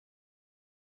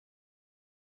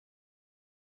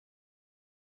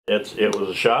It was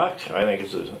a shock. I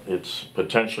think it's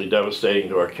potentially devastating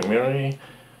to our community,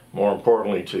 more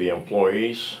importantly to the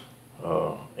employees,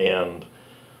 and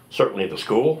certainly the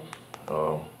school,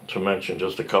 to mention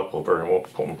just a couple of very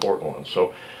important ones.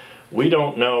 So we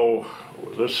don't know,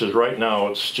 this is right now,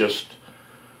 it's just,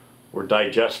 we're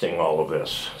digesting all of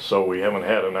this. So we haven't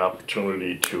had an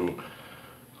opportunity to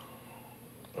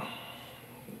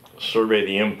survey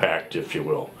the impact, if you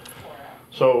will.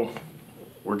 So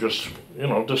we're just,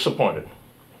 disappointed.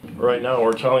 Right now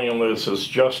we're telling them this has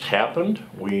just happened.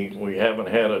 We haven't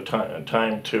had a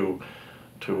time to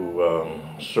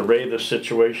survey the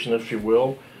situation, if you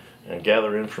will, and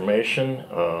gather information.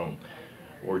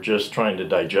 We're just trying to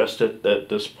digest it at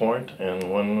this point,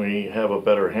 and when we have a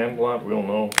better handle on it, we'll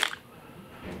know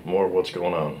more of what's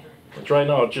going on. But right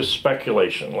now it's just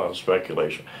speculation, a lot of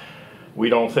speculation. We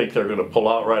don't think they're going to pull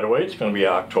out right away. It's going to be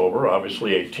October,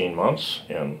 obviously 18 months,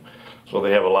 and so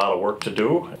they have a lot of work to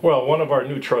do. Well, one of our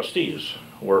new trustees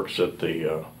works at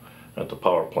the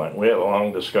power plant. We had a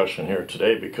long discussion here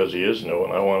today because he is new,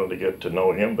 and I wanted to get to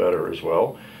know him better as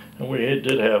well. And we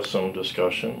did have some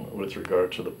discussion with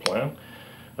regard to the plant.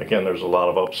 Again, there's a lot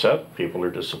of upset. People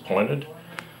are disappointed.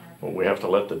 But we have to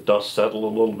let the dust settle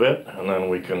a little bit, and then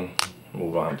we can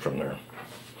move on from there.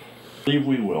 I believe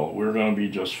we will. We're going to be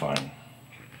just fine.